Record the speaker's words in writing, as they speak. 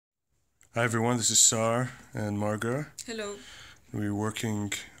Hi everyone, this is Sar and Margara. Hello. We're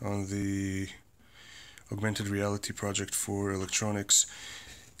working on the augmented reality project for electronics.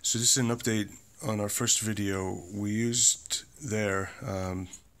 So this is an update on our first video. We used there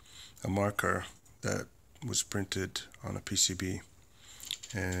a marker that was printed on a PCB,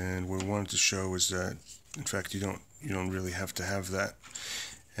 and what we wanted to show is that in fact you don't really have to have that,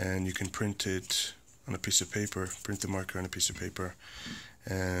 and you can print it on a piece of paper, print the marker on a piece of paper,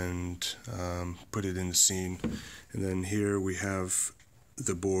 and put it in the scene. And then here we have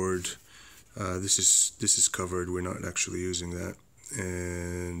the board. This is covered. We're not actually using that.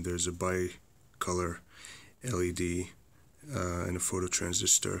 And there's a bicolor LED and a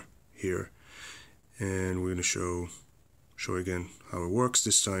phototransistor here. And we're going to show again how it works.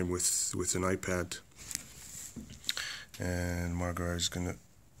 This time with an iPad. And Margara is going to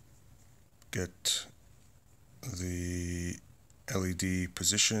get the LED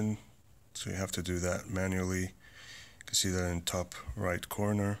position, so you have to do that manually. You can see that in top right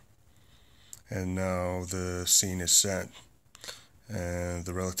corner. And now the scene is set, and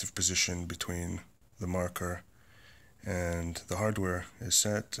the relative position between the marker and the hardware is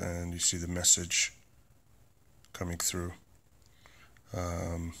set, and you see the message coming through.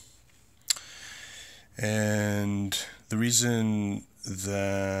 And the reason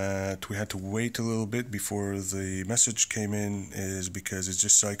that we had to wait a little bit before the message came in is because it's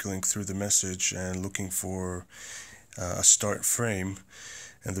just cycling through the message and looking for a start frame.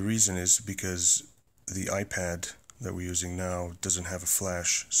 And the reason is because the iPad that we're using now doesn't have a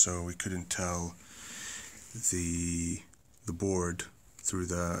flash, so we couldn't tell the board through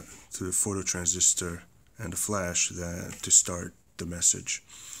the phototransistor and the flash to start the message.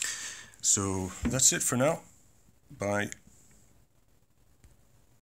 So that's it for now. Bye.